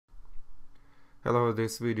Hello,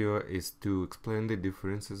 this video is to explain the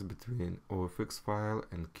differences between OFX file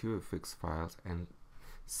and QFX files and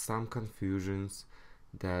some confusions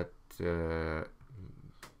that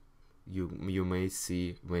you may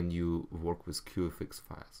see when you work with QFX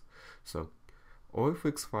files. So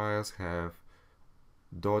OFX files have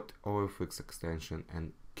 .ofx extension,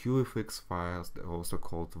 and QFX files, also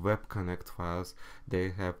called Web Connect files, they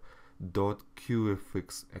have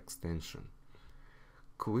 .QFX extension.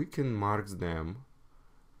 Quicken marks them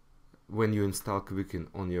when you install Quicken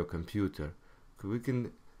on your computer.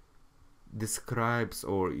 Quicken describes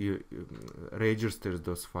or registers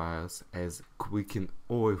those files as Quicken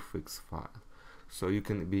OFX file. So you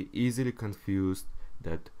can be easily confused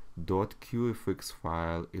that .QFX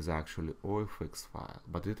file is actually OFX file,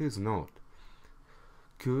 but it is not.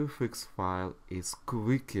 QFX file is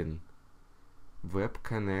Quicken Web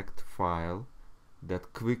Connect file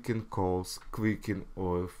that Quicken calls Quicken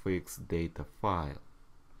OFX data file.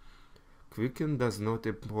 Quicken does not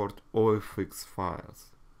import OFX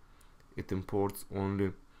files. It imports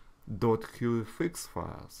only .QFX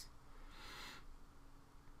files.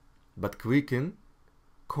 But Quicken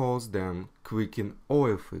calls them Quicken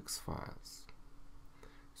OFX files.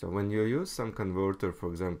 So when you use some converter,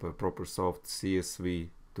 for example, ProperSoft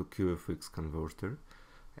CSV2QFX converter,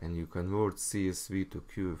 and you convert CSV to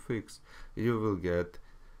QFX, you will get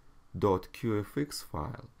 .QFX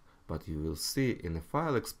file, but you will see in the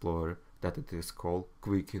file explorer that it is called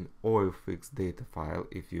Quicken OFX data file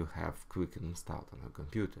if you have Quicken installed on your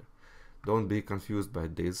computer. Don't be confused by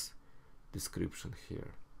this description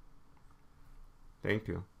here. Thank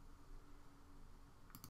you.